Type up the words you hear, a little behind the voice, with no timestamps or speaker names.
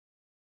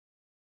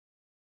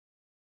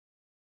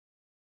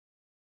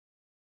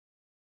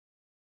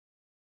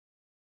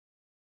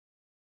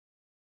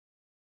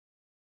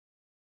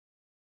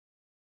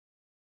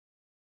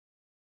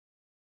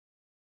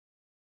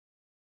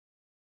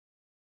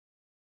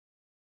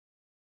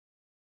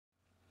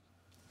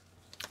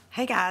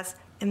Hey guys,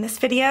 in this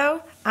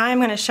video I'm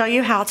going to show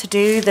you how to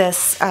do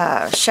this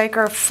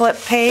shaker flip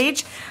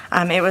page.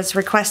 It was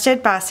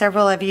requested by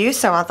several of you,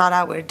 so I thought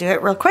I would do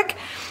it real quick.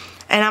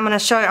 And I'm going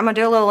to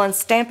do a little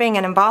stamping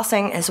and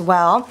embossing as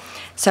well.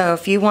 So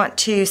if you want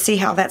to see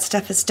how that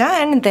stuff is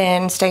done,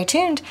 then stay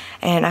tuned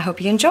and I hope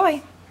you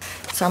enjoy.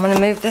 So I'm going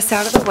to move this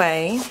out of the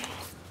way.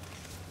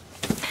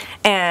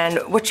 And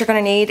what you're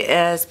going to need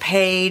is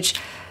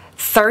page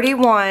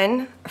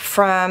 31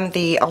 from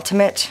the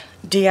Ultimate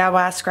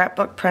DIY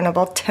Scrapbook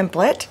Printable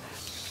template.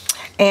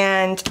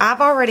 And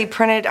I've already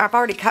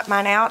cut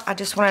mine out. I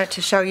just wanted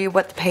to show you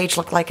what the page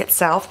looked like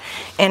itself.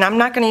 And I'm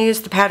not going to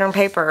use the pattern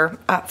paper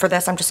for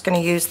this. I'm just going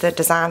to use the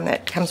design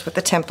that comes with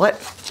the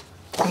template.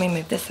 Let me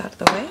move this out of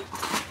the way.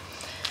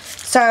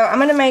 So I'm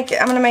going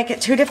to make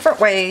it two different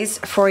ways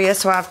for you.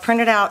 So I've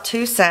printed out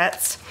two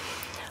sets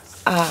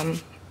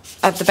of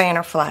the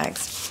banner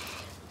flags.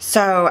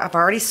 So I've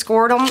already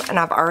scored them and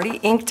I've already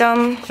inked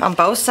them on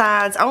both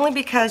sides, only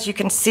because you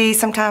can see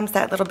sometimes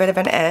that little bit of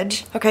an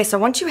edge. Okay, so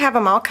once you have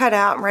them all cut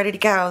out and ready to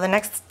go, the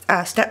next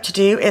step to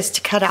do is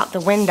to cut out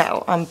the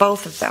window on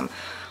both of them,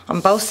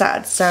 on both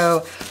sides.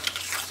 So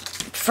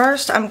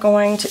first I'm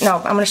going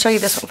to show you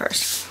this one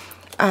first.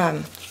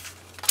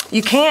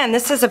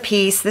 This is a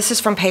piece, this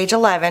is from page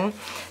 11.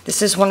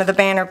 This is one of the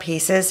banner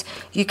pieces.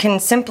 You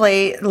can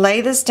simply lay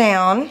this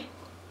down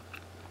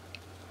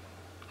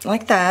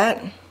like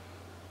that.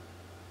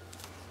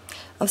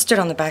 Let's do it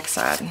on the back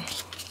side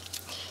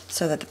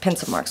so that the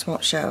pencil marks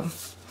won't show.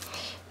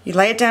 You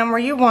lay it down where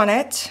you want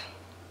it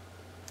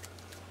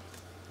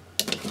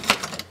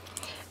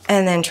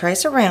and then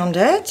trace around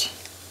it.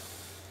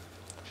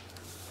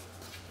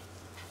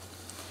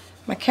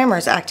 My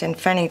camera's acting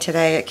funny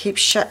today. It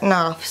keeps shutting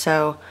off,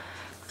 so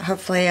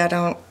hopefully I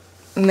don't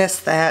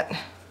miss that.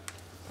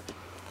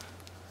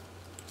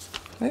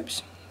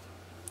 Oops.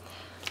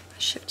 I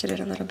shifted it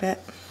a little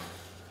bit.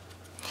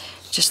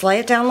 Just lay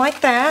it down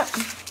like that.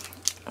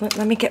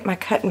 Let me get my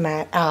cutting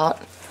mat out.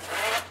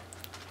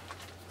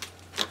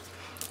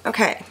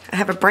 Okay, I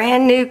have a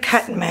brand new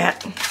cutting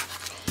mat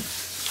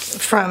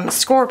from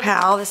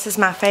Scrapbook. This is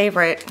my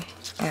favorite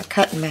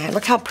cutting mat.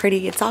 Look how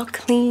pretty. It's all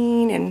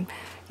clean and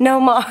no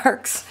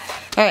marks.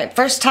 Alright,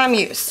 first time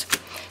use.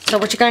 So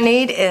what you're going to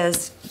need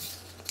is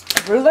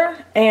a ruler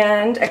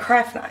and a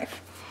craft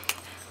knife.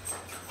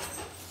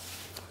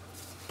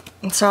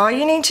 And so all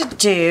you need to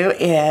do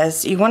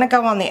is you want to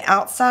go on the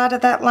outside of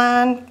that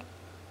line.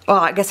 Well,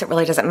 I guess it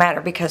really doesn't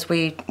matter because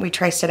we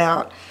traced it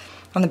out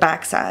on the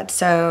back side.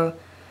 So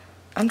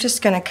I'm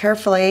just going to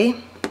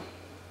carefully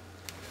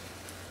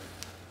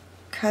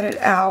cut it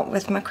out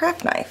with my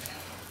craft knife.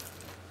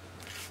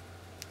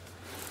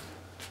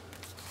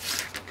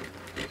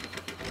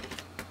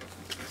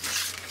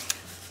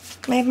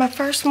 Made my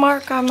first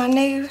mark on my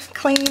new,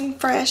 clean,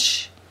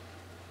 fresh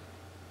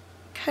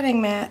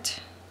cutting mat.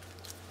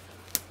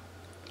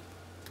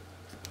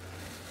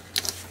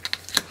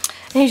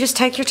 And you just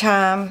take your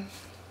time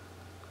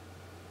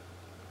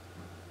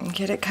and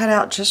get it cut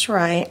out just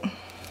right.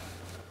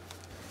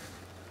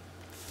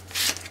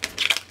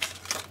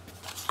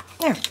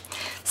 There.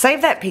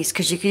 Save that piece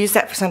because you can use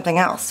that for something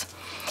else.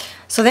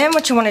 So then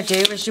what you want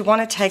to do is you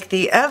want to take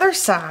the other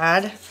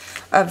side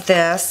of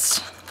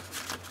this,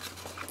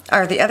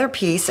 or the other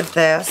piece of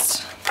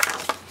this,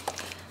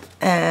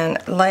 and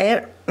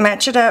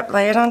match it up,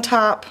 lay it on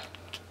top.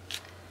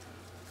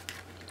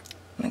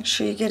 Make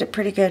sure you get it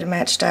pretty good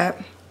matched up.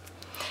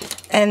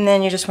 And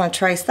then you just want to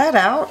trace that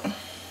out.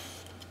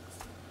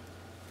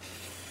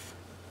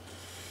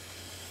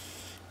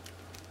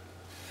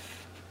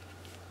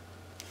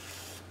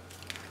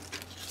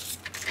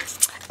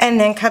 And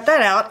then cut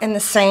that out in the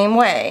same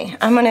way.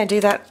 I'm going to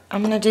do that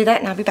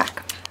and I'll be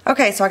back.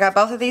 Okay, so I got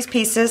both of these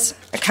pieces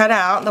cut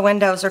out. The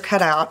windows are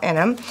cut out in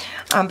them.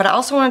 But I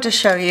also wanted to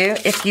show you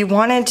if you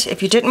wanted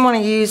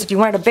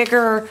a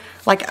bigger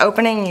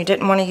opening and you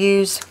didn't want to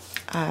use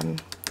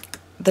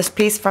this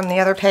piece from the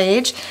other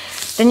page,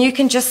 then you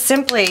can just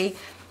simply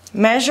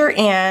measure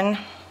in.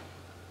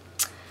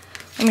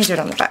 Let me do it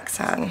on the back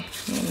side.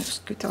 Let me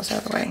just scoot those out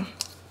of the way.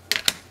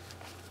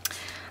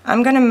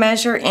 I'm going to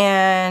measure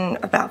in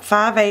about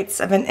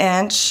 5/8 of an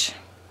inch.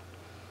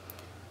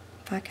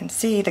 If I can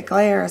see, the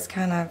glare is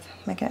kind of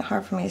making it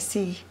hard for me to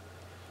see.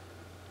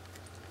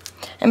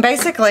 And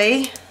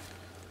basically,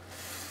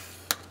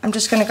 I'm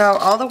just going to go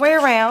all the way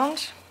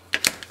around.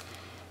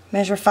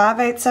 Measure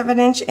 5/8 of an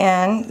inch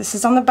in. This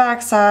is on the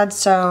back side,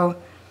 so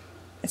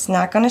it's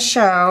not going to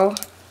show.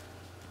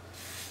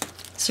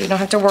 So you don't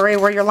have to worry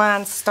where your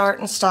lines start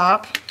and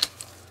stop.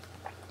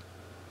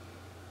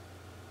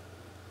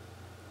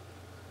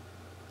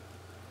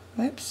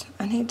 Oops,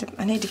 I need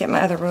to get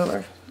my other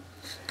ruler.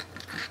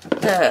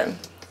 The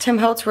Tim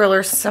Holtz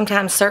rulers,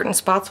 sometimes certain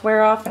spots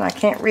wear off and I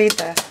can't read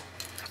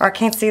I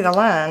can't see the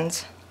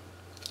lines.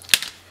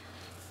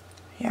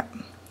 Yep,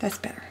 that's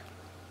better.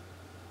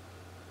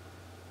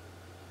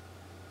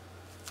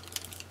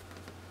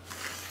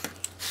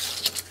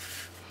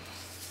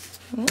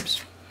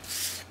 Oops.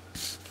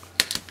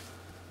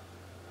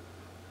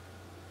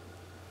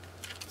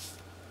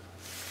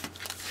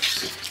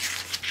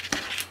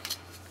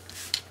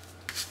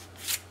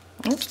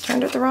 Oops,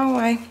 turned it the wrong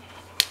way.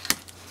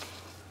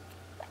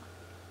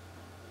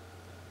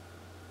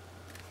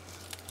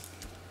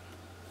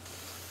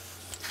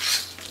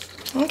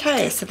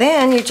 Okay, so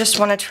then you just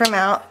want to trim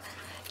out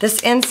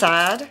this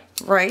inside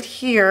right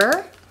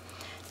here,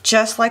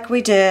 just like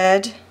we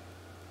did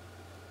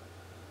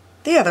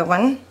the other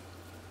one.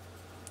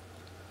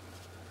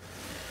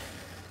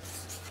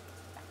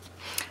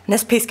 And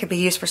this piece could be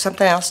used for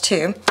something else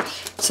too.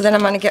 So then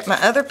I'm going to get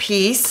my other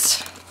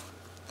piece.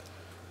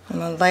 I'm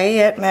going to lay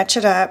it, match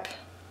it up,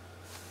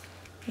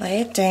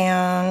 lay it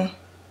down,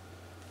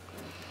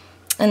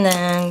 and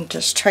then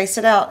just trace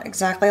it out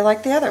exactly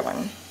like the other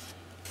one.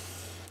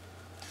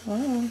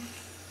 Whoa.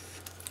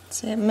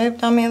 See, it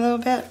moved on me a little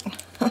bit.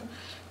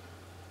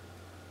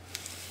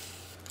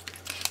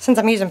 Since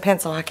I'm using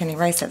pencil, I can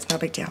erase it. It's no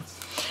big deal.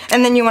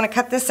 And then you want to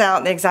cut this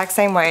out the exact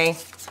same way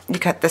you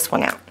cut this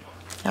one out.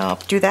 I'll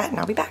do that and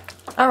I'll be back.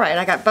 Alright,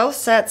 I got both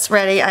sets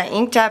ready. I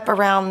inked up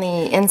around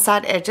the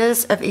inside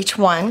edges of each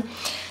one.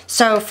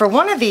 So for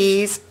one of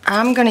these,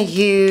 I'm going to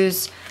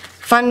use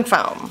Fun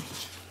Foam.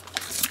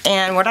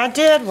 And what I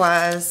did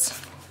was,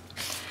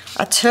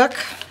 I took,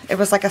 it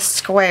was like a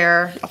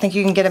square, I think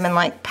you can get them in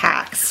like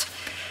packs.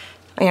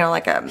 You know,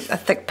 like a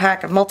thick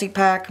pack, a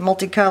multi-pack,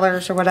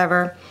 multi-colors or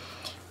whatever,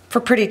 for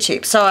pretty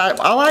cheap. So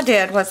all I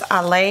did was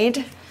I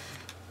laid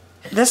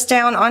this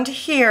down onto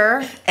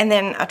here, and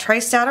then I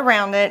traced out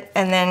around it,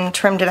 and then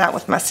trimmed it out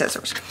with my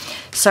scissors.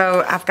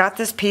 So I've got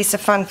this piece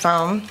of Fun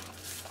Foam.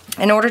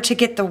 In order to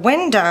get the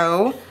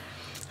window,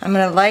 I'm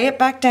going to lay it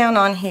back down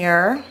on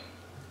here,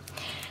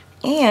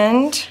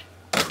 and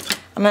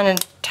I'm going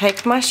to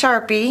take my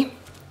Sharpie,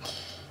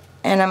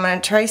 and I'm going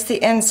to trace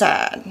the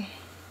inside.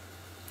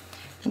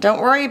 And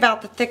don't worry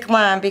about the thick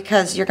line,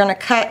 because you're going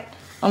to cut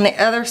on the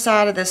other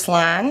side of this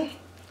line.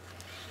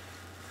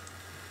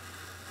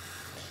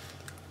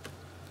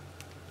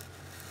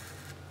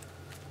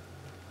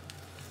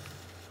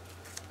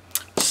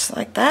 Just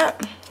like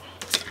that.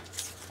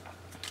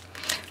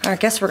 I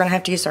guess we're going to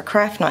have to use our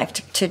craft knife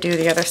to do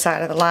the other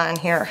side of the line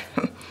here.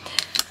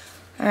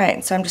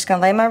 Alright, so I'm just going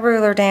to lay my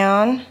ruler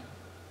down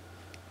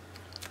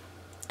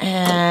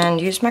and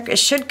use my, it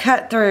should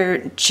cut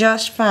through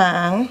just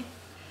fine.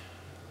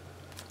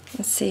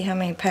 Let's see how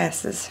many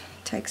passes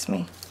it takes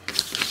me.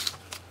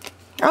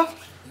 Oh,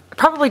 I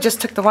probably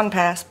just took the one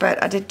pass,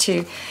 but I did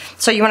two.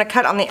 So you want to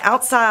cut on the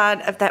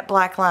outside of that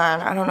black line.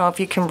 I don't know if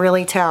you can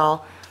really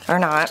tell or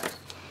not.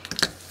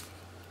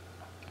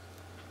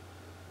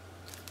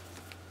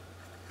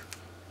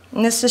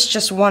 And this is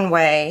just one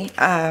way.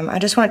 I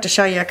just wanted to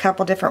show you a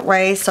couple different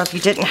ways. So if you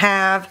didn't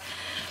have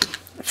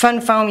Fun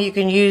Foam, you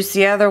can use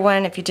the other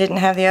one. If you didn't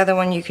have the other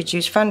one, you could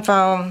use Fun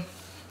Foam.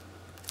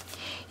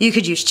 You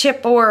could use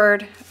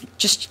chipboard.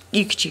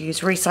 You could use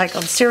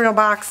recycled cereal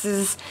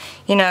boxes.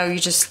 You know, you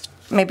just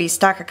maybe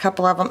stack a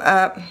couple of them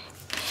up.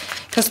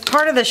 Because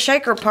part of the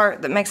shaker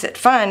part that makes it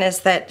fun is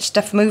that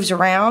stuff moves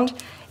around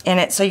in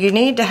it. So you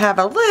need to have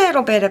a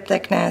little bit of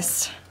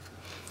thickness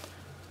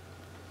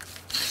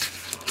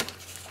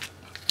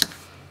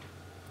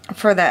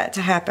for that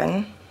to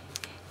happen.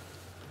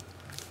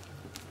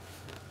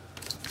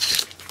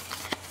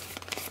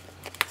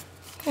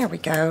 There we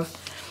go.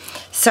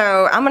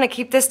 So I'm going to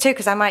keep this too,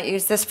 because I might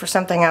use this for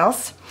something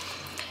else.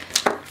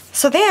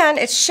 So then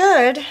it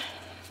should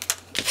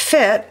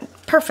fit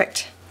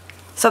perfect.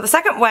 So the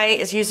second way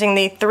is using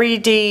the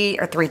 3M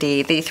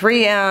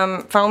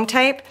foam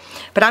tape,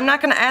 but I'm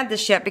not going to add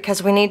this yet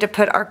because we need to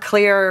put our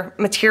clear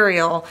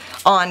material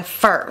on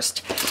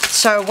first.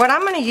 So what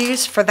I'm going to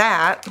use for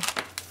that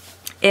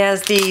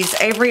is these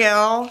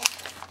Avriel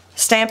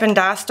stamp and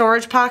die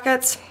storage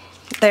pockets.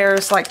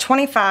 There's like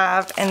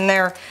 25, and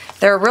they're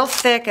real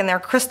thick and they're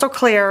crystal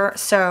clear,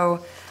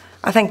 so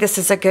I think this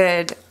is a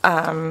good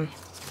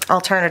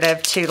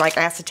alternative to like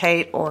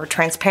acetate or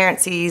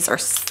transparencies or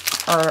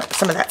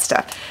some of that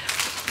stuff.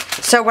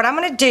 So what I'm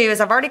going to do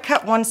is, I've already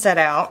cut one set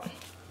out.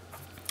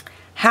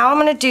 How I'm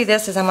going to do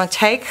this is I'm going to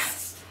take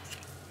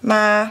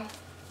my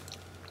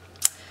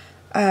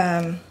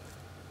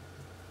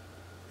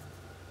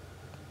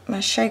my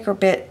shaker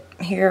bit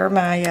here,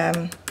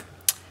 my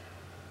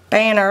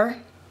banner,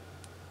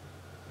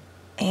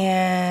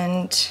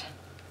 and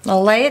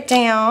I'll lay it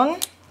down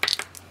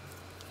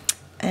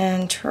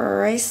and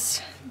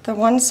trace the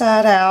one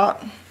side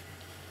out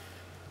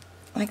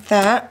like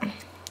that.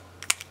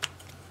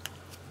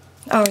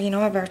 Oh, you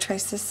know, I better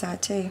trace this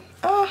side too.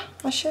 Oh,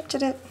 I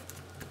shifted it.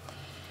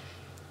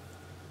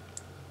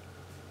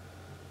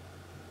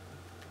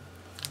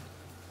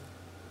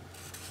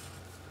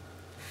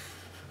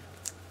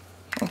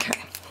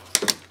 Okay.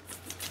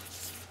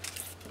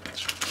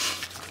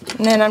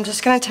 And then I'm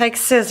just going to take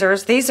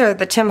scissors. These are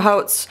the Tim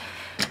Holtz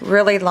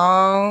really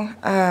long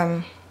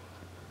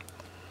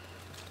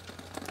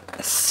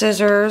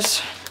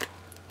scissors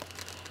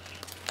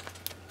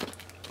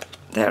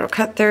that'll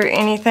cut through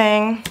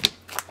anything.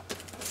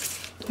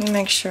 Let me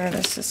make sure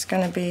this is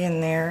going to be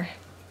in there.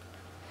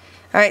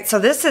 Alright, so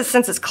this is,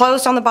 since it's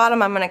closed on the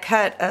bottom, I'm going to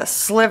cut a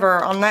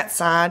sliver on that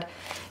side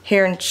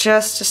here in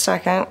just a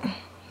second.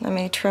 Let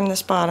me trim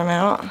this bottom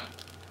out.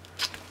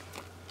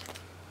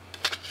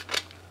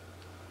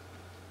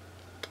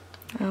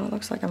 Oh, it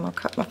looks like I'm gonna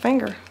cut my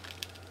finger.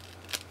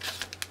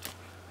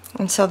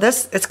 And so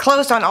this, it's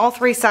closed on all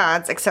three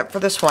sides except for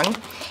this one.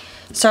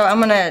 So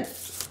I'm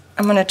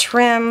gonna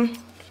trim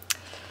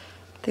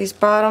these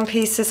bottom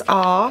pieces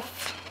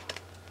off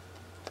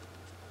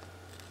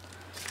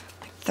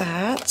like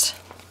that.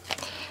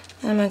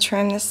 I'm gonna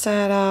trim this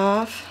side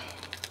off.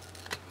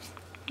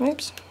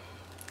 Oops,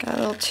 got a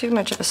little too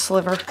much of a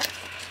sliver.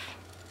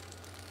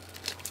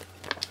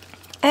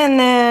 And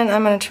then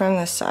I'm gonna trim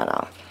this side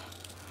off.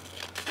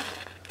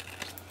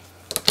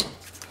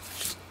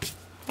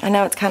 I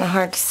know it's kind of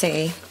hard to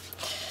see.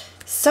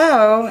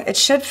 So it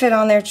should fit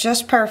on there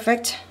just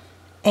perfect,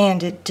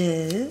 and it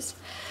does.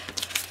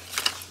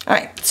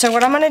 Alright, so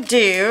what I'm going to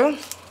do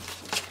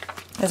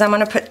is I'm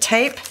going to put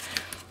tape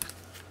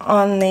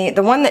on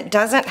the one that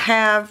doesn't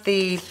have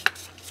the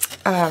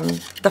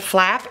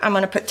flap. I'm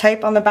going to put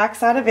tape on the back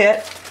side of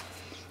it.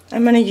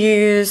 I'm going to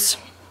use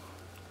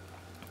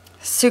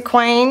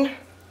Suquane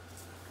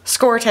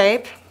score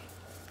tape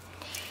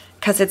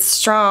because it's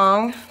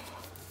strong.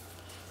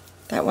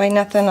 That way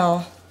nothing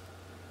will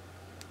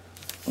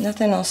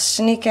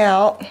sneak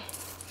out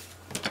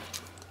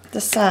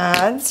the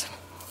sides.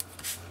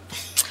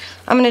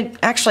 I'm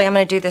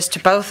gonna do this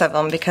to both of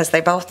them because they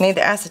both need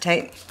the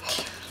acetate.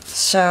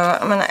 So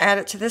I'm gonna add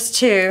it to this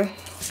too.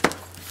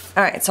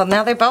 Alright, so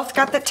now they both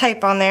got the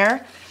tape on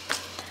there.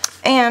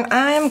 And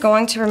I am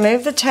going to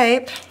remove the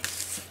tape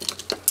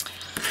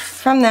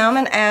from them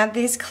and add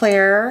these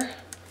clear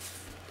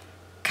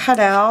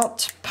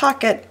cutout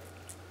plastic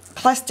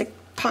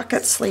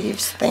pocket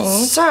sleeves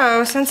things.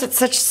 So since it's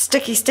such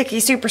sticky,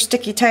 super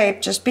sticky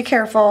tape, just be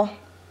careful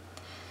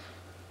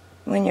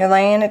when you're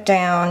laying it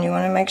down. You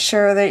want to make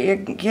sure that you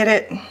get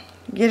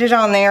it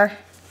on there.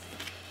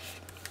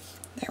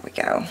 There we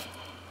go.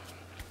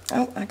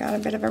 Oh, I got a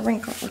bit of a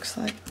wrinkle, it looks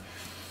like.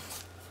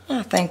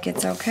 I think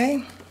it's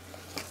okay.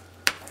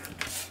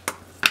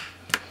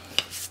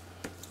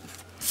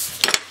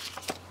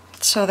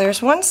 So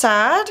there's one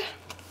side.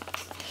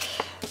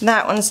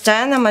 That one's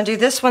done. I'm going to do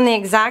this one the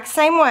exact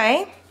same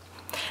way.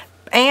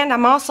 And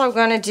I'm also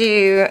going to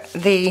do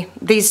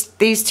these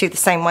two the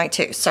same way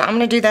too. So I'm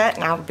going to do that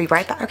and I'll be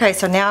right back. Okay,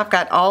 so now I've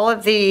got all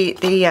of the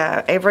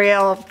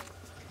Ariel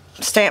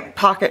stamp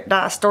pocket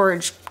die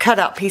storage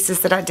cutout pieces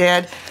that I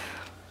did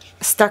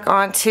stuck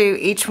onto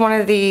each one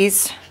of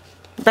these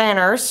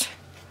banners.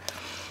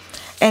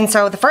 And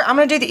so I'm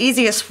going to do the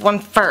easiest one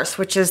first,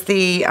 which is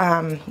the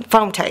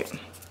foam tape.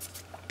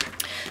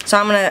 So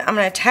I'm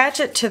gonna attach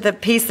it to the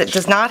piece that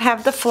does not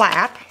have the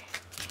flap.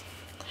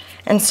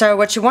 And so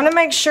what you want to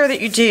make sure that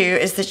you do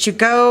is that you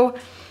go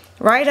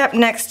right up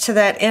next to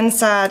that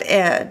inside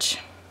edge,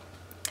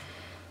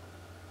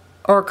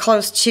 or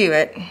close to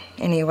it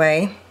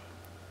anyway.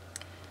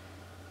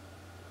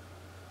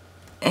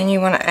 And you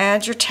want to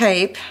add your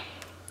tape.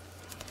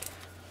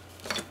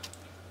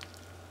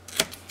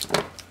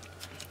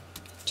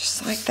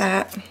 Just like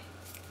that.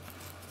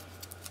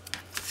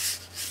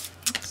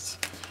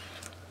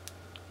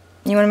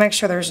 You want to make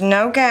sure there's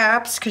no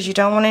gaps because you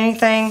don't want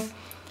anything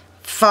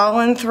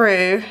falling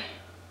through.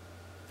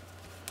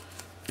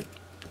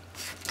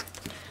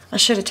 I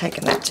should have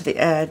taken that to the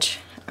edge.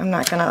 I'm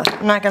not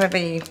gonna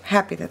be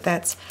happy that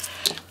that's.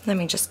 Let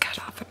me just cut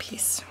off a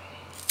piece.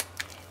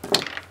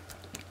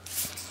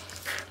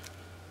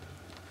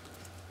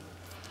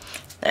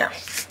 There.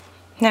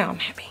 Now I'm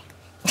happy.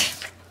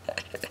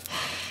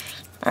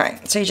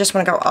 Alright, so you just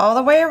want to go all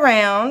the way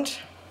around.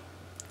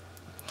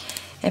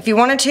 If you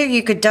wanted to,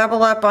 you could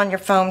double up on your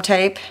foam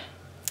tape.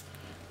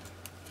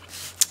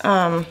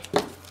 I'm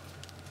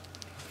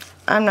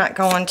not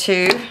going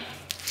to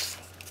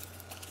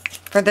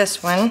for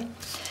this one.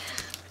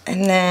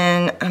 And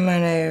then I'm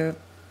going to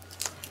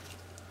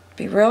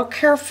be real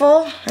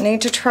careful. I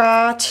need to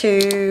try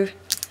to,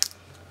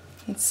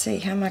 let's see,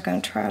 how am I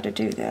going to try to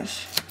do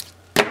this?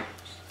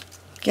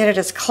 Get it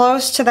as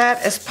close to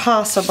that as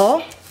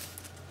possible,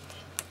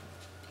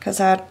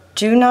 because I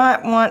do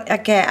not want a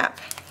gap.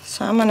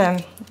 So I'm going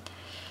to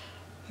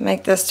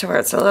make this to where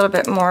it's a little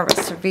bit more of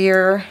a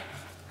severe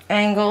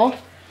angle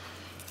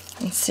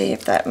and see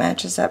if that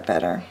matches up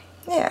better.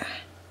 Yeah.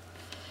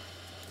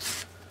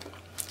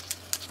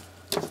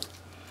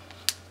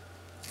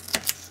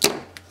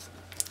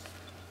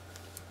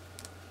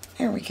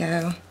 There we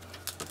go.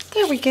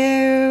 There we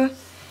go.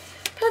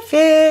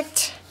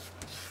 Perfect.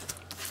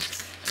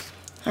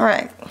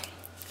 Alright.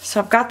 So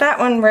I've got that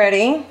one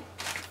ready.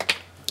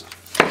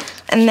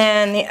 And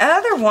then the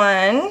other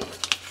one,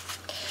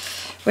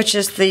 which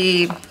is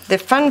the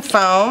fun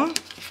foam,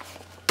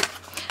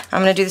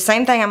 I'm going to do the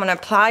same thing. I'm going to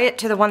apply it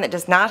to the one that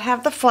does not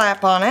have the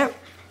flap on it.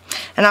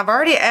 And I've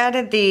already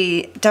added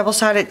the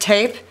double-sided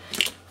tape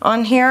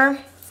on here.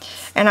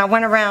 And I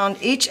went around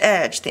each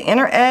edge, the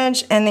inner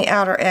edge and the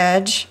outer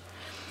edge.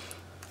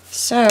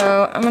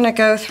 So I'm going to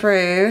go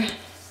through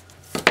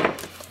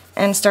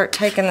and start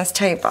taking this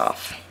tape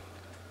off.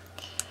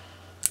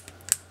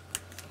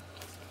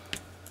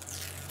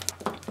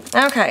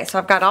 Okay, so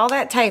I've got all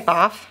that tape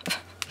off.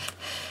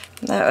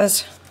 That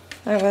was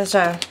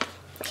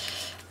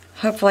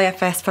hopefully I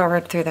fast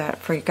forward through that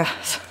for you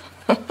guys.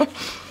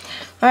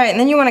 Alright, and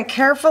then you want to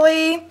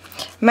carefully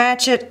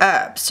match it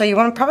up. So you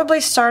want to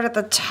probably start at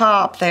the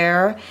top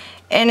there.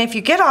 And if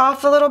you get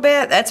off a little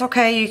bit, that's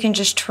okay. You can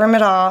just trim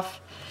it off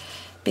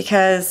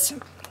because,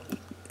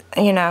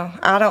 you know,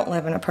 I don't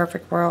live in a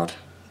perfect world.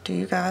 Do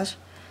you guys?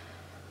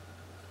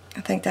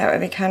 I think that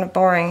would be kind of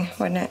boring,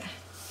 wouldn't it?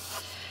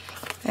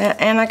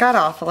 And I got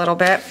off a little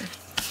bit,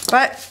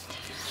 but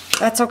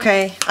that's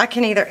okay. I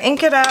can either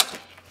ink it up,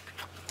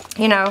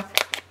 you know,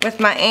 with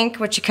my ink,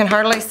 which you can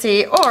hardly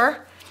see,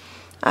 or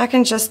I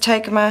can just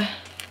take my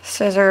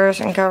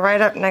scissors and go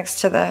right up next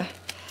to the,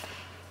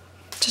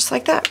 just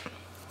like that.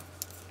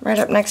 Right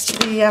up next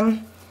to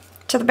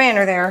the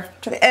banner there,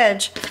 to the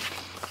edge.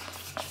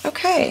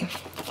 Okay,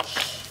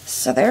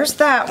 so there's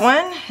that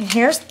one, and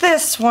here's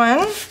this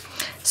one.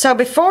 So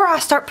before I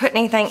start putting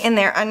anything in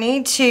there, I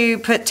need to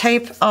put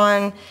tape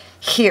on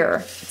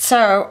here.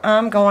 So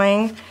I'm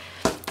going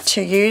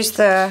to use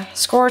the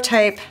score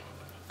tape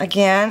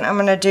again. I'm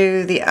going to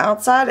do the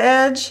outside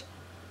edge.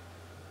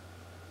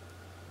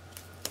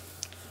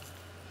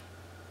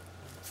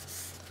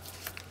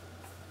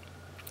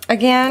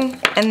 Again,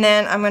 and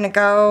then I'm going to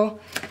go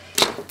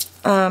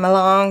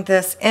along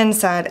this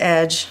inside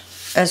edge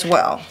as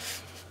well.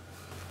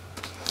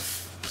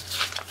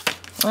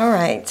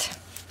 Alright,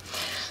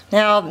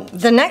 now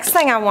the next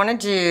thing I want to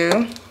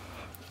do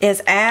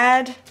is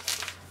add,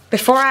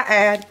 before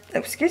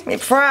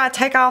I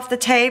take off the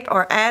tape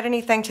or add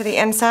anything to the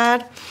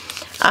inside,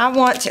 I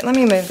want to, let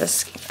me move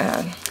this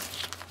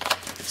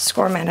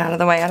score mat out of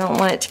the way. I don't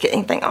want it to get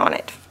anything on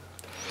it.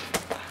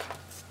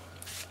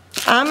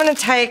 I'm going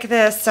to take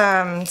this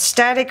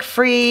static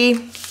free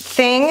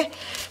thing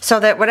so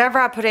that whatever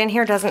I put in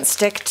here doesn't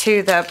stick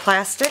to the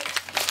plastic.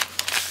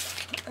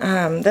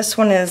 This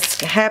one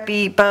is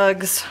Happy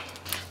Bugs.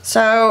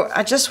 So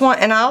I just want,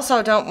 and I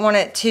also don't want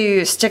it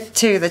to stick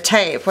to the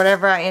tape,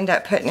 whatever I end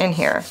up putting in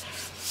here.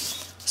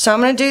 So I'm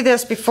going to do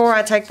this before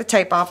I take the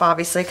tape off,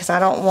 obviously, because I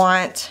don't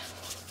want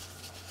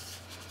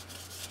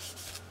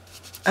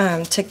to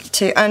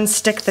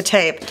unstick the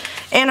tape.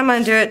 And I'm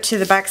going to do it to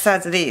the back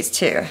sides of these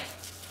too.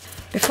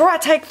 Before I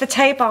take the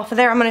tape off of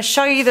there, I'm going to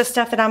show you the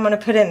stuff that I'm going to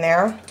put in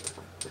there.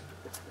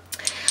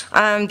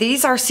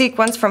 These are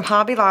sequins from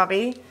Hobby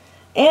Lobby,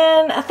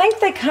 and I think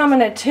they come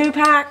in a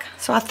 2-pack,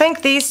 so I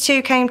think these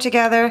two came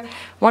together.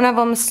 One of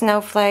them is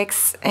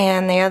snowflakes,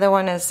 and the other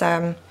one is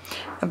a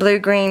blue,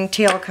 green,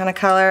 teal kind of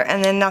color,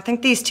 and then I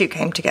think these two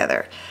came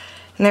together.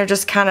 And they're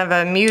just kind of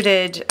a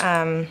muted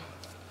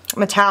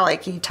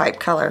metallic-y type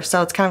color,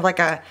 so it's kind of like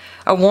a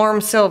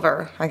warm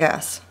silver, I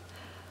guess.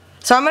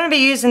 So I'm going to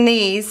be using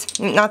these,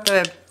 not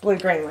the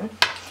blue-green one.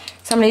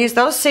 So I'm going to use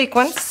those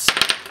sequins.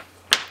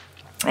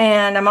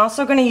 And I'm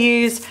also going to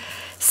use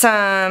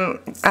some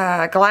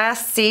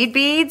glass seed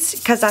beads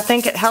because I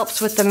think it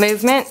helps with the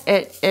movement.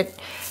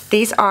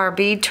 These are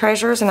bead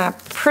treasures, and I'm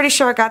pretty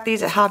sure I got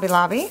these at Hobby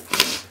Lobby.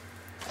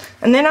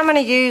 And then I'm going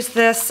to use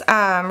this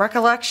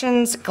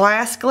Recollections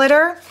glass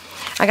glitter.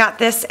 I got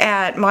this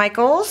at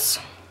Michael's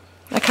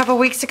a couple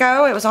weeks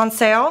ago. It was on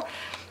sale.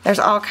 There's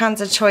all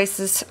kinds of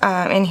choices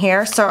in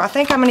here. So I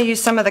think I'm going to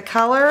use some of the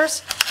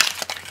colors.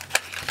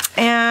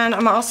 And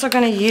I'm also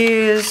going to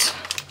use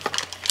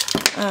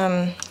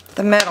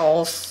the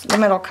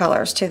metal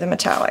colors too, the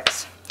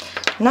metallics.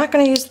 I'm not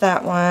going to use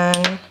that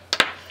one.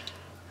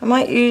 I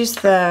might use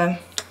the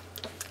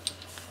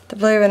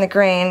blue and the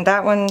green.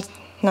 That one's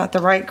not the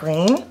right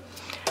green.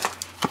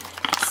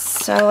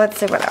 So let's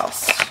see what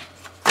else.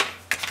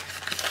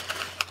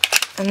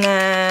 And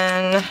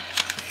then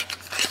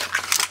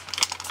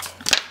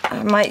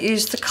I might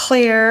use the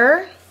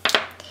clear.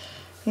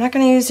 I'm not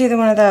going to use either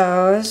one of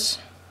those.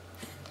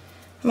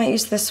 I might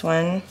use this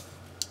one.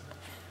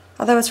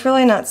 Although it's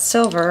really not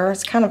silver,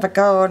 it's kind of a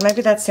gold.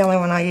 Maybe that's the only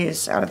one I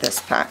use out of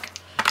this pack.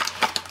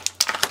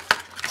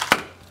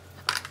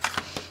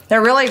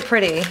 They're really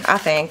pretty, I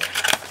think.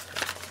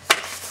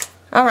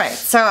 Alright,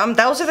 so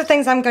those are the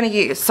things I'm going to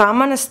use. So I'm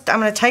going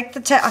to take the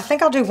tape. I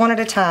think I'll do one at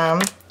a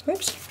time.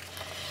 Oops.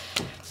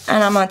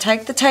 And I'm going to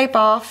take the tape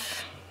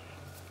off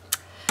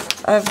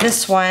of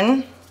this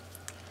one,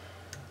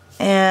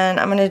 and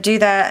I'm going to do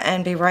that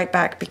and be right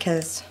back,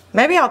 because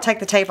maybe I'll take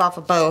the tape off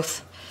of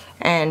both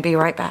and be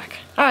right back.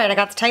 Alright, I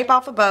got the tape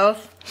off of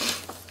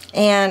both,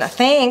 and I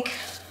think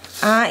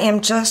I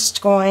am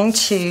just going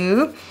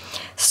to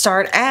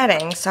start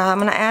adding. So I'm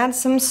going to add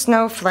some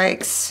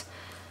snowflakes.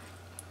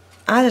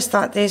 I just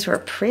thought these were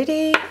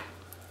pretty.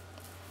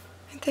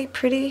 Aren't they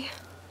pretty?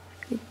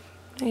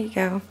 There you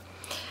go.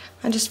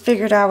 I just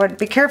figured I would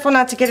be careful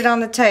not to get it on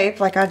the tape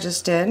like I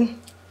just did.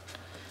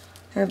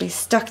 It'll be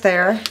stuck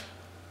there.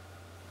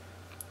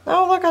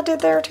 Oh, look, I did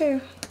there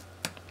too.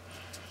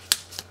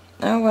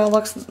 Oh, well,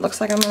 looks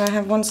like I'm going to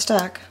have one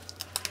stuck.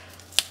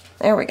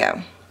 There we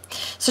go.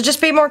 So just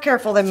be more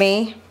careful than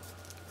me.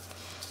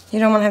 You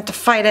don't want to have to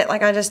fight it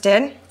like I just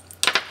did.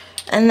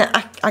 And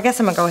I guess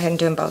I'm going to go ahead and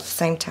do them both at the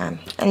same time.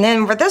 And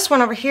then for this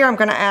one over here, I'm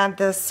going to add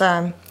this,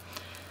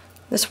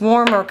 this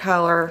warmer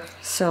color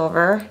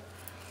silver.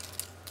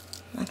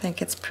 I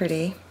think it's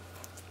pretty.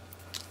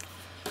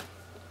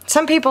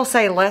 Some people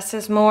say less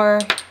is more.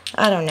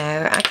 I don't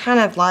know. I kind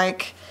of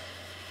like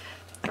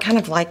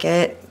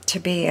it to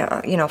be,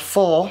 you know,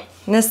 full.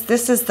 And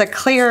this is the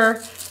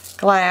clear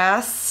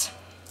glass.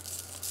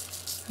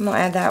 I'm gonna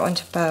add that one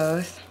to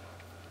both.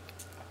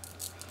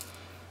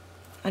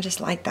 I just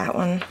like that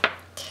one.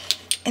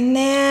 And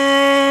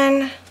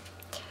then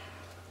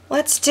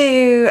let's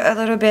do a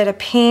little bit of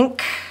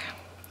pink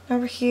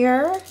over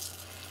here.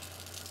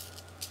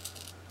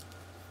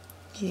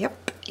 Yep.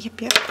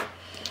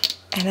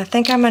 And I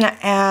think I'm gonna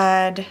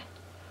add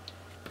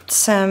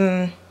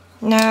some.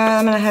 No,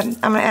 I'm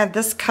gonna add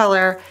this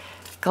color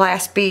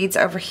glass beads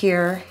over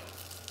here.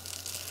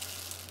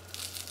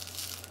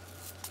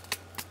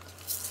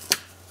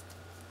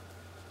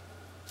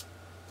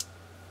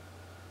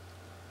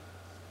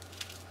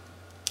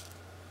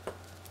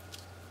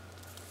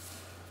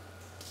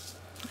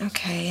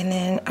 Okay, and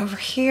then over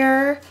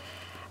here,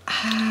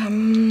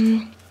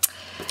 I'm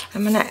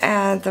gonna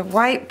add the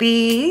white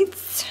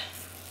beads.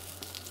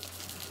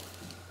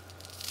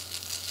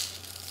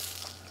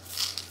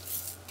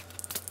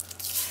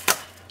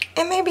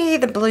 And maybe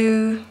the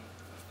blue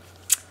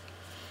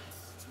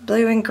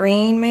and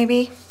green,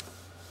 maybe.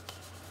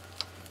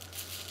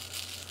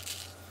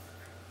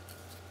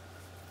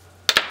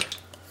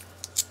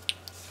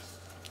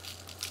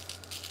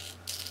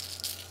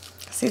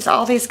 See,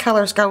 all these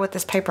colors go with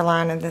this paper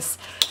line and this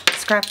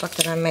scrapbook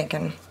that I'm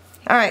making.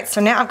 Alright,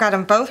 so now I've got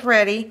them both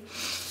ready.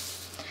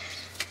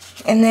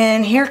 And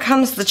then here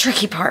comes the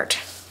tricky part.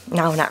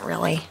 No, not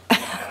really.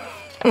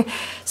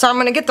 So I'm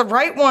going to get the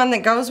right one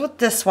that goes with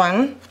this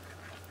one.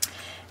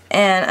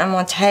 And I'm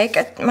going to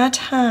take my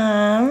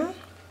time.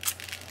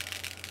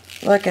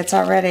 Look, it's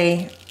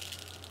already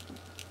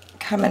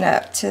coming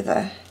up to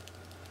the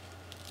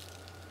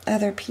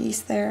other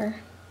piece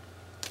there.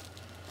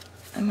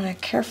 I'm going to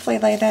carefully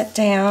lay that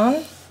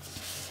down,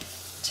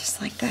 just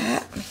like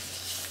that.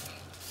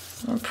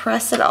 And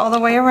press it all the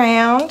way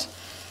around.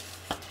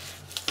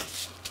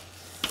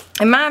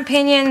 In my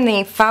opinion,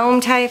 the foam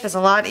tape is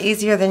a lot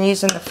easier than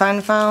using the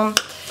fun foam.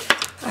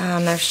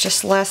 There's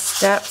just less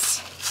steps.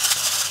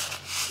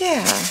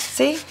 Yeah,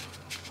 see?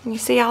 You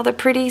see all the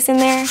pretties in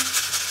there?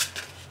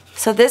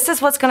 So this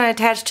is what's going to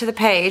attach to the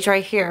page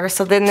right here.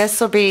 So then this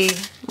will be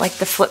like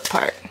the flip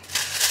part.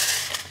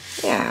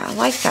 Yeah, I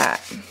like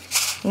that.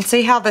 And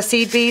see how the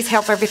seed beads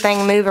help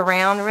everything move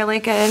around really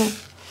good?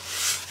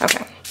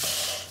 Okay.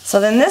 So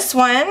then this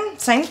one,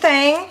 same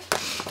thing.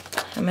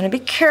 I'm going to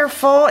be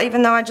careful,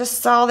 even though I just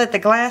saw that the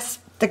glass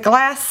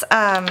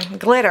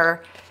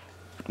glitter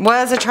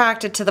was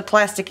attracted to the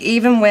plastic,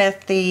 even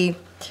with the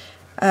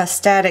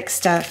static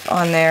stuff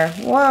on there.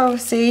 Whoa,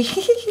 see?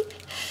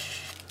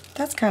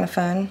 That's kind of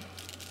fun.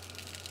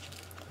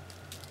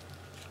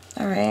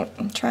 Alright,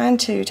 I'm trying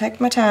to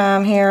take my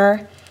time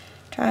here.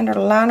 Trying to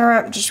line her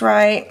up just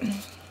right.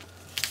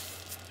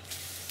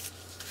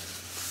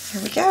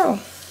 Here we go.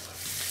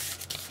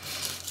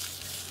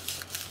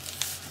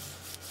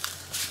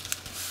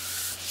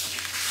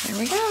 There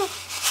we go.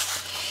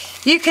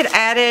 You could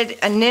add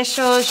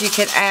initials, you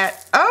could add,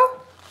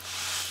 oh!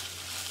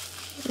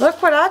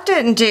 Look what I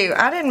didn't do.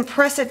 I didn't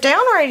press it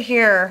down right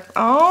here.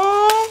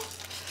 Oh!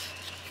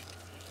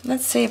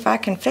 Let's see if I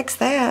can fix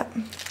that.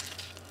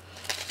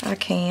 I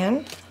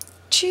can.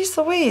 Jeez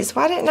Louise,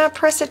 why didn't I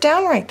press it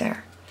down right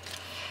there?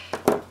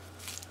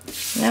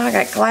 Now I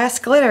got glass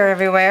glitter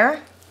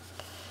everywhere.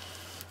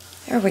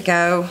 There we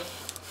go.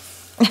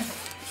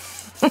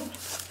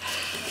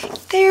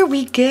 There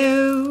we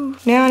go.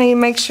 Now I need to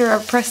make sure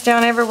I press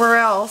down everywhere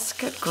else.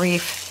 Good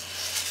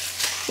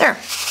grief. There.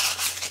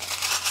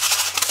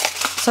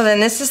 So then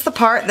this is the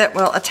part that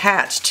will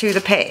attach to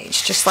the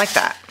page, just like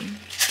that.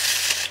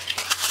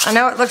 I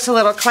know it looks a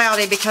little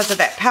cloudy because of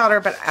that powder,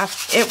 but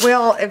it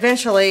will,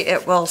 eventually,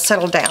 it will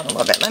settle down a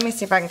little bit. Let me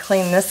see if I can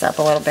clean this up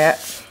a little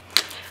bit.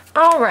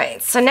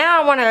 Alright, so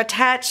now I want to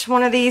attach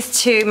one of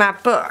these to my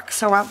book.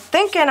 So I'm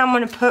thinking I'm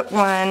going to put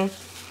one,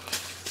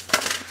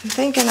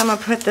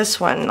 this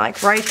one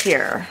like right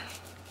here.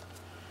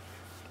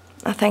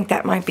 I think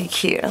that might be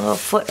cute. A little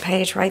flip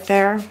page right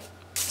there.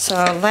 So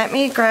let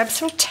me grab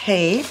some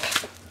tape.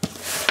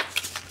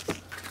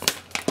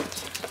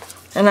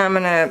 And I'm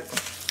going to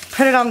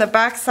put it on the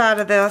back side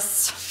of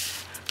this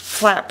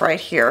flap right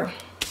here.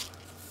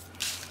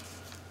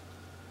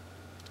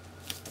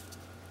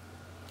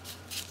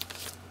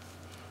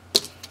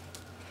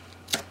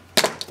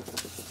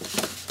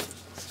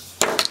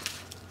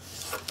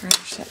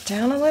 Brush that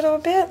down a little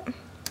bit.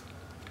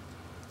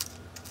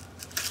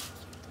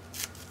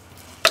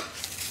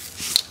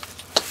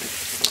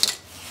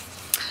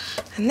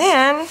 And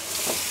then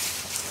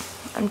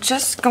I'm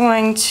just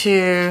going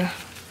to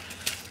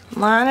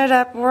line it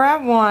up where I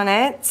want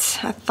it,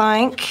 I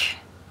think.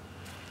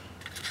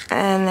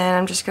 And then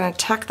I'm just going to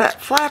tuck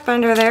that flap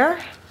under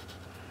there.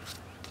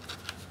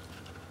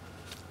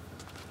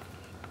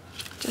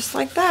 Just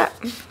like that.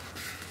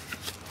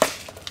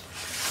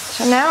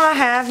 So now I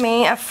have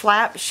me a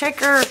flap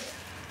shaker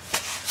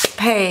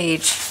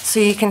page. So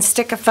you can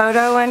stick a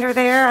photo under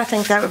there. I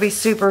think that would be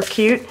super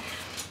cute.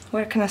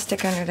 What can I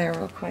stick under there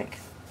real quick?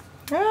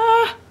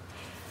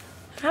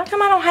 How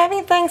come I don't have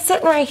anything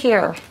sitting right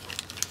here?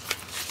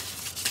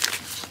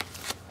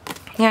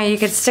 You know, you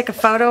could stick a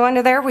photo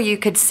under there where you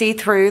could see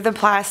through the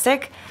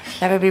plastic.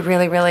 That would be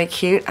really, really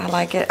cute. I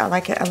like it. I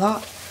like it a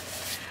lot.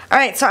 All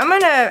right, so I'm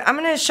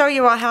gonna show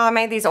you all how I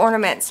made these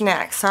ornaments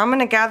next. So I'm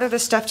gonna gather the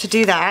stuff to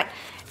do that,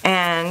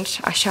 and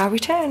I shall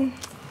return.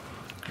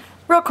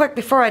 Real quick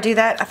before I do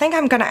that, I think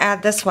I'm gonna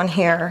add this one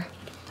here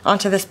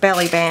onto this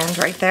belly band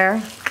right there.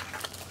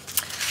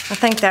 I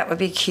think that would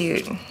be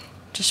cute,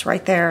 just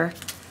right there.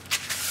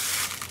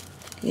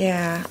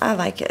 Yeah, I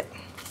like it.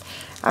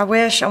 I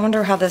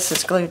wonder how this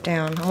is glued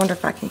down. I wonder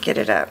if I can get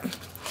it up.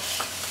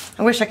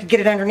 I wish I could get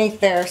it underneath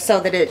there so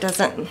that it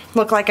doesn't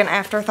look like an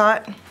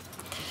afterthought.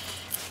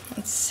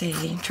 Let's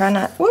see, try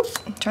not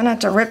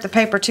to rip the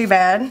paper too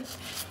bad.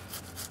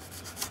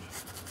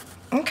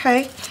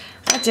 Okay,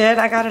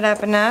 I got it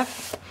up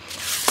enough.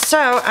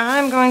 So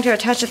I'm going to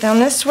attach it down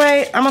this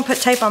way. I'm gonna put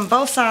tape on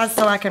both sides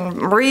so I can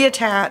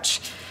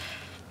reattach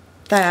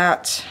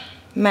that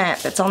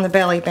mat that's on the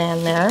belly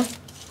band there.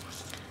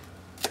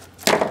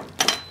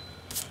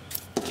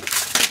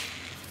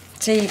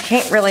 See, you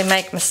can't really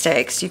make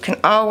mistakes. You can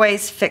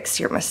always fix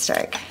your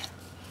mistake.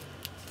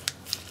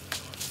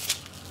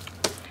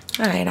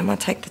 All right, I'm gonna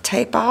take the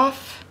tape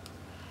off.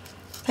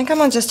 I think I'm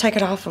gonna just take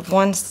it off of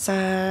one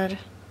side.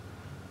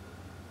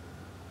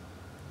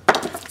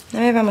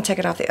 Maybe I'm gonna take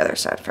it off the other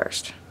side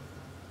first.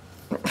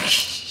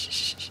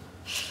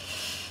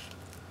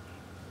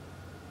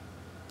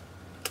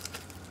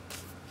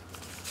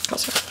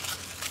 Closer.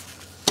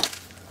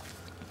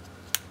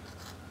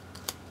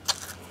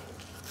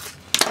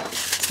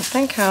 I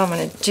think how I'm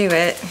going to do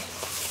it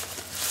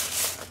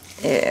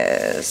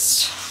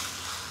is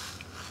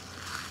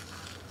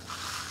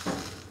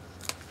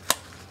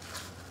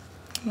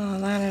I'm going to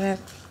line it up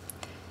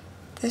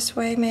this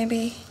way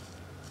maybe.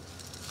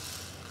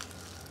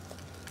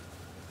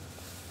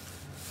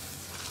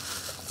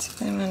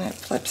 So then when it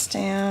flips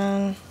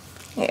down,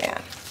 yeah.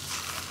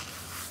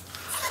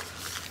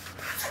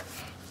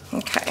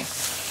 Okay,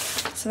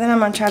 so then I'm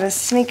going to try to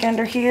sneak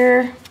under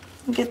here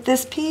and get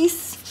this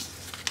piece.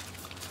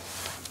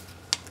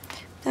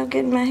 Without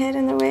getting my head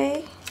in the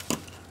way.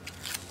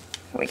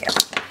 Here we go.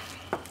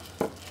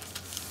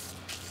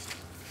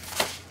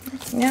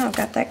 Now I've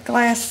got that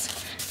glass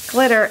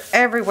glitter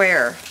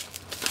everywhere.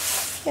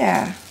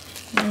 Yeah.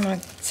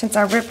 Since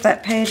I ripped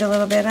that page a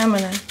little bit, I'm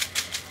going to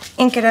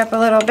ink it up a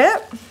little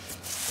bit.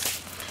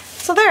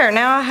 So there,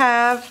 now I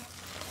have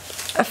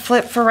a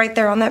flip for right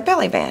there on that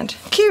belly band.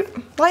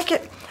 Cute, like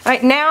it. All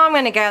right, now I'm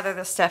going to gather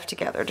this stuff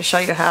together to show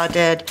you how I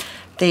did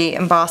the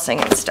embossing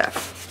and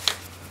stuff.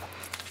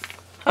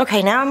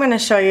 Okay, now I'm going to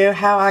show you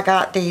how I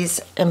got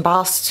these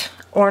embossed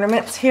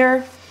ornaments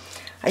here.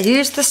 I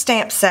used the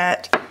stamp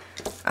set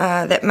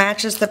that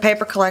matches the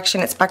paper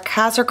collection. It's by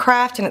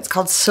Kaisercraft and it's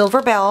called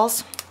Silver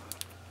Bells.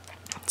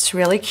 It's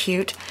really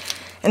cute.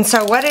 And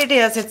so what it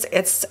is,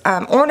 it's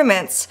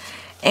ornaments,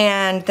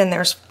 and then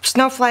there's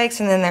snowflakes,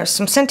 and then there's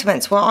some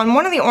sentiments. Well, on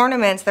one of the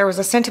ornaments there was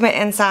a sentiment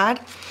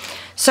inside.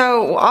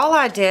 So all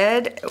I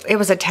did, it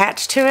was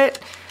attached to it.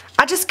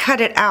 I just cut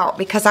it out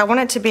because I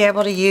wanted to be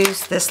able to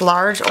use this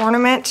large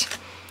ornament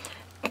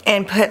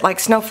and put like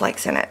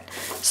snowflakes in it.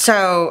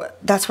 So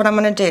that's what I'm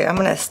going to do. I'm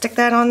going to stick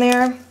that on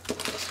there.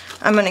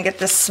 I'm going to get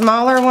this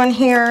smaller one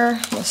here.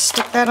 We'll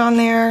stick that on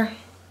there.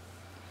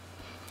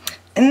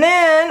 And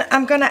then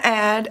I'm going to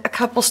add a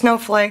couple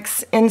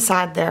snowflakes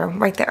inside there,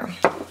 right there.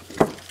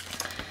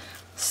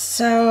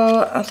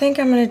 So I think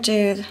I'm going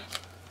to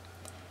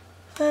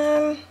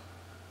do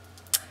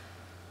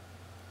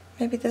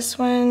maybe this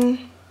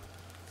one.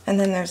 And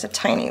then there's a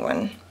tiny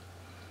one.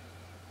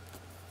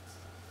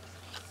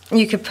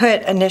 You could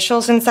put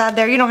initials inside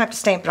there. You don't have to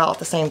stamp it all at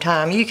the same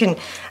time. You can,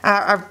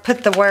 I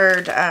put the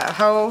word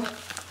ho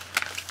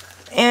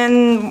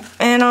in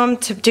them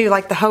to do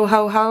like the ho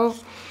ho ho.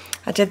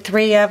 I did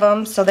 3 of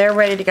them, so they're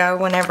ready to go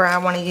whenever I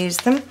want to use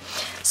them.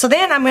 So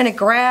then I'm going to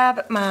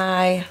grab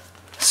my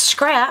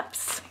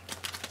scraps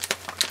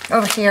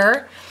over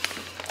here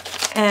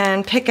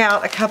and pick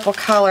out a couple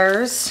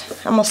colors.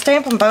 I'm going to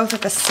stamp them both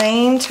at the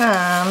same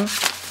time.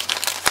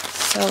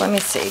 So let me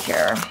see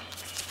here.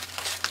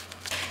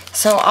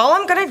 So all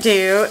I'm going to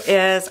do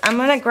is I'm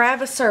going to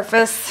grab a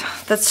surface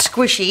that's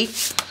squishy.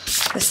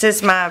 This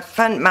is my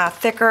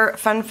thicker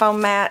fun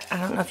foam mat. I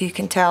don't know if you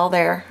can tell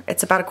there.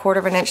 It's about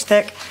 1/4 inch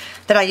thick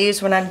that I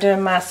use when I'm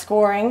doing my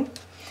scoring.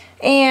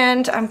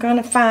 And I'm going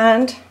to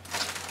find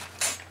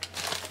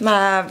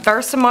my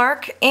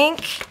Versamark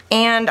ink,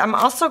 and I'm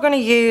also going to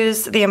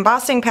use the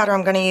embossing powder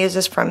I'm going to use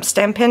is from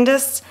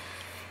Stampendous,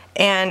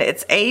 and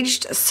it's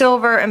aged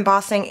silver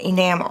embossing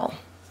enamel.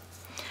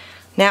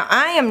 Now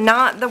I am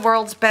not the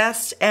world's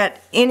best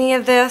at any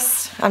of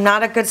this. I'm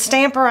not a good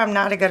stamper, I'm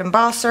not a good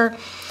embosser,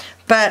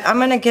 but I'm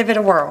going to give it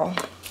a whirl.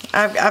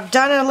 I've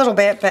done it a little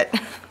bit, but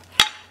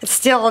I'm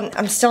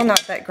still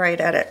not that great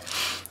at it.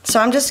 So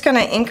I'm just going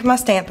to ink my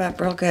stamp up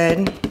real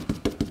good.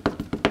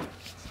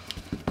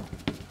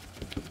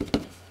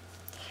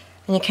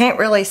 And you can't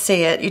really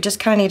see it. You just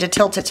kind of need to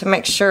tilt it to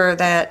make sure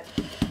that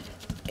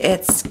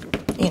it's,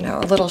 you know,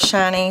 a little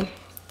shiny.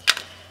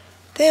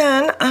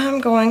 Then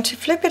I'm going to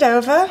flip it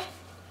over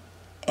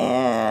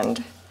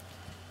and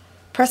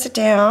press it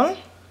down.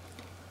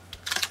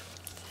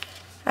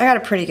 I got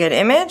a pretty good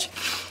image,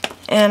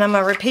 and I'm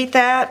going to repeat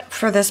that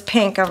for this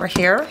pink over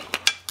here.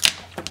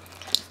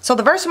 So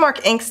the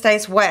Versamark ink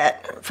stays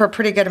wet for a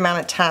pretty good amount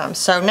of time.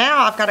 So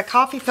now I've got a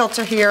coffee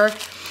filter here,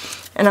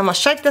 and I'm going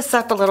to shake this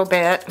up a little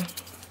bit,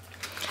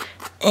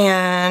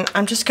 and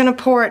I'm just going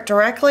to pour it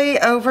directly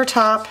over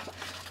top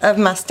of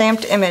my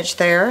stamped image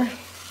there.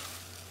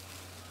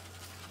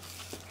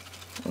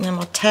 And I'm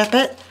going to tap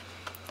it.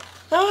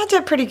 Oh, I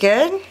did pretty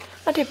good.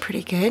 I did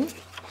pretty good.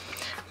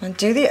 I'm going to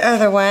do the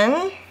other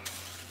one.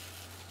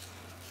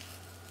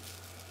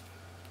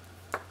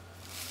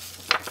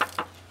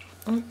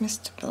 Oh,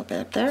 missed a little bit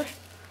up there.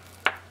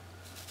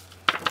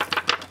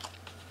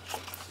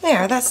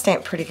 There, that's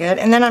stamped pretty good.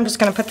 And then I'm just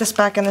going to put this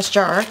back in this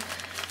jar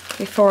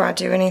before I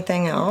do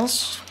anything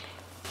else.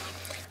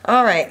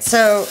 Alright,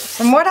 so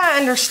from what I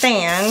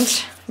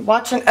understand,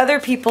 watching other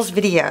people's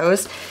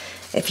videos,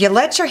 if you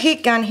let your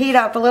heat gun heat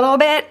up a little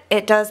bit,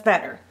 it does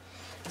better.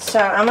 So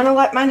I'm going to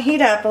let mine heat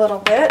up a little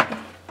bit.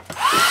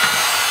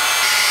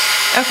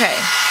 Okay,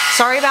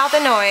 sorry about the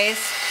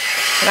noise,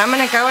 but I'm going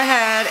to go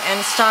ahead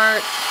and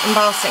start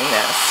embossing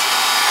this.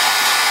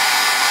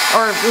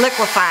 Or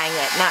liquefying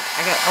it,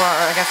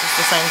 I guess it's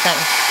the same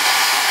thing.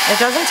 It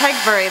doesn't take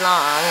very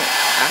long.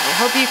 I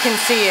hope you can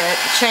see it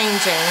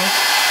changing.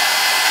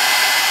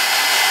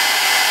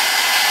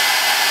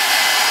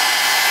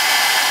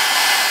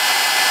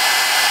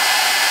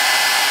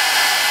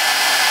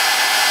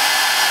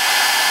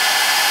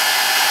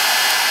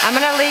 I'm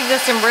going to leave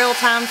this in real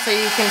time so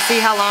you can see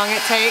how long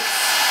it takes.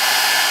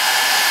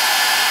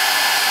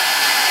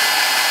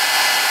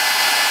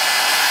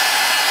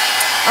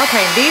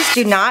 Okay, these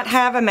do not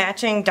have a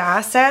matching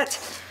die set,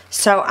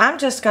 so I'm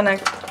just going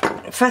to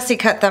fussy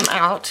cut them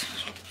out.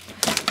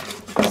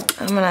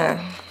 I'm going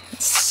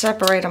to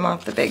separate them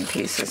off the big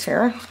pieces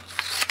here.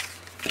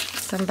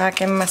 Put them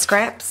back in my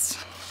scraps.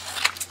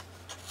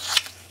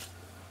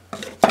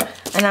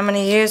 And I'm going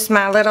to use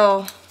my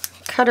little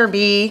cutter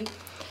bee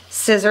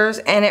scissors,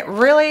 and it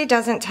really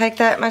doesn't take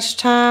that much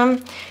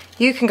time.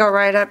 You can go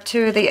right up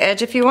to the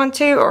edge if you want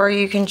to, or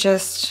you can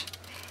just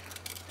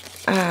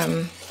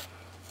go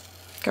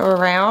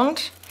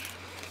around.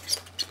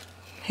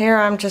 Here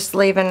I'm just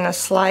leaving a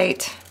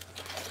slight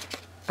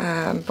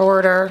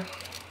border,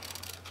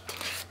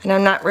 and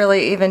I'm not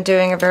really even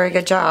doing a very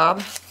good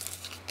job.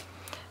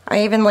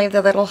 I even leave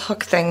the little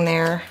hook thing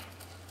there.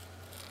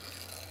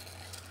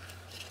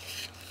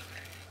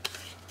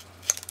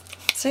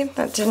 See,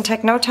 that didn't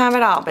take no time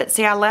at all, but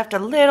see, I left a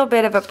little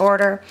bit of a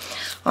border.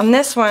 On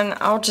this one,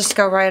 I'll just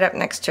go right up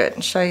next to it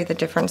and show you the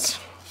difference.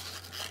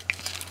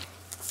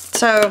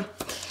 So,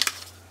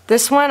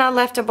 this one I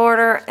left a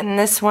border, and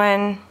this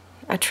one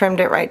I trimmed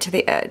it right to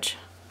the edge.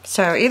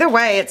 So either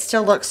way, it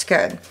still looks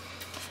good.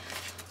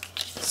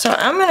 So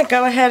I'm going to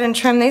go ahead and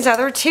trim these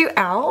other two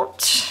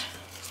out,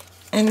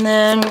 and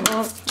then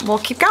we'll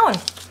keep going.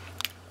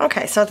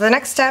 Okay, so the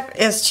next step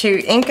is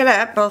to ink it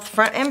up, both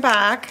front and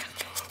back.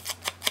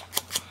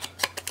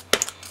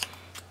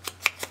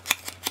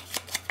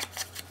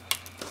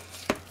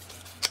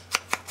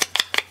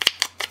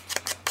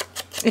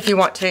 If you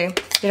want to.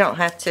 You don't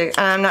have to.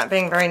 I'm not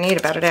being very neat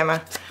about it, am I?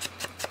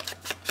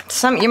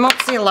 You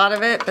won't see a lot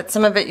of it, but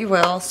some of it you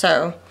will,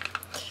 so.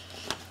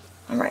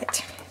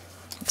 Alright.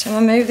 So I'm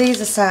going to move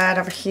these aside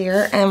over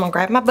here, and I'm going to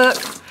grab my book.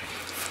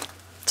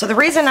 So the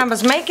reason I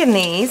was making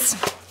these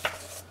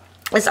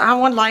is I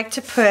would like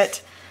to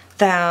put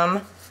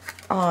them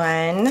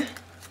on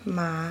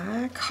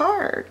my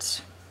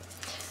cards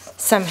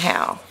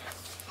somehow.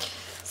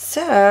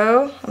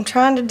 So I'm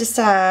trying to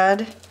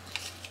decide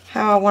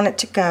how I want it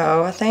to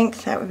go. I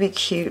think that would be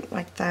cute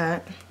like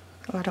that.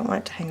 Oh, I don't want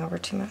it to hang over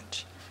too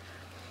much.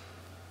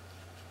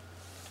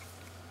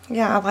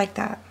 Yeah, I like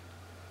that.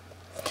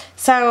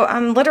 So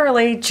I'm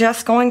literally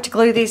just going to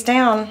glue these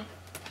down.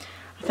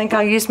 I think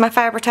I'll use my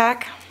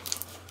Fabri-Tac.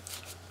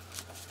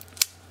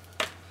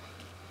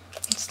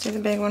 Let's do the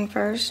big one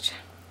first.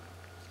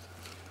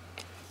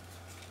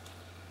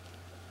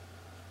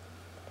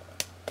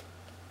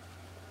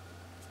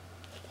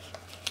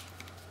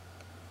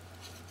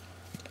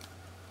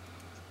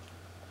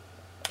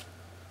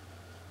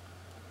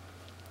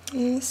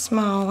 And the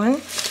small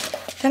one.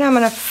 Then I'm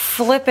going to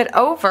flip it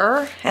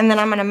over, and then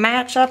I'm going to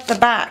match up the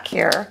back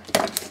here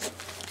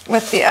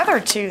with the other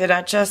two that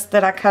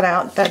I cut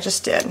out that I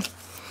just did.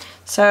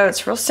 So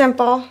it's real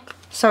simple.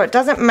 So it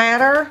doesn't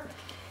matter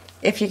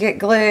if you get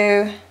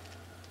glue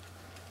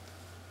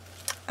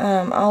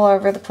all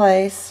over the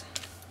place.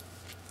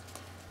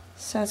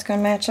 So it's going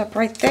to match up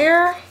right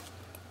there,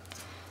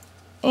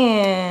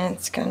 and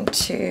it's going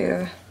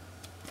to,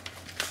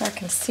 if I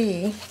can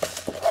see,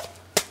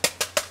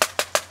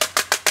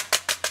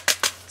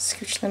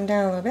 scooch them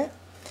down a little bit,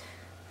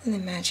 and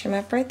then match them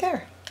up right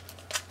there.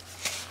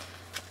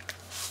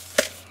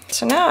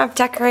 So now I've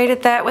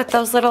decorated that with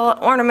those little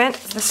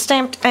ornaments, the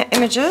stamped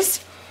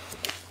images.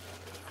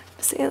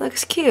 See, it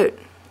looks cute.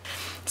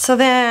 So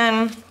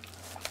then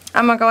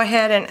I'm going to go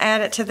ahead and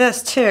add it to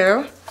this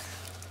too.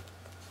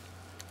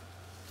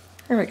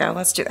 Here we go,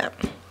 let's do that.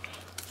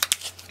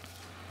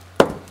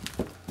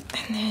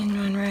 And then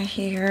one right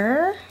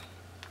here.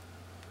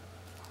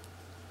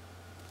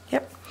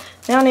 Yep,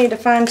 now I need to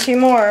find 2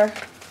 more.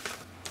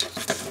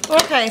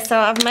 Okay, so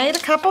I've made a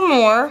couple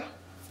more.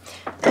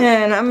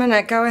 And I'm going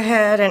to go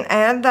ahead and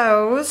add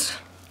those.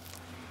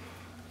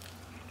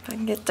 If I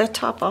can get the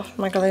top off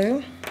my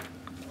glue.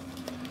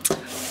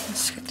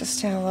 Let's get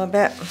this down a little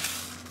bit.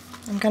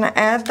 I'm going to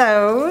add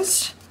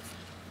those.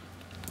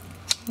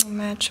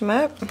 Match them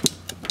up.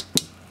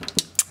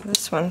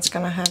 This one's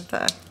going to have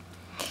the,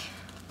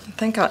 I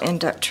think I'll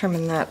end up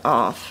trimming that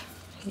off.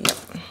 Yep.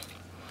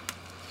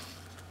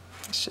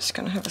 It's just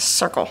going to have a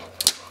circle.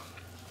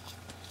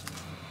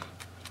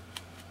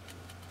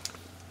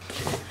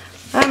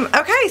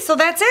 Okay, so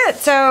that's it.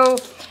 So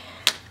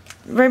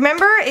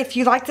remember, if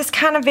you like this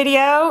kind of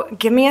video,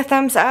 give me a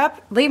thumbs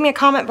up. Leave me a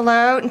comment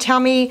below and tell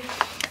me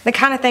the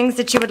kind of things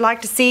that you would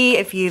like to see.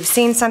 If you've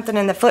seen something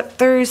in the flip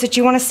throughs that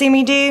you want to see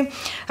me do.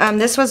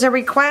 This was a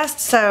request,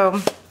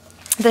 so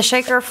the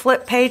shaker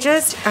flip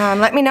pages.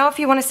 Let me know if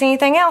you want to see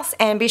anything else.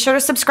 And be sure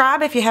to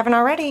subscribe if you haven't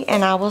already.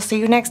 And I will see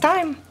you next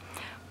time.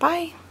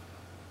 Bye.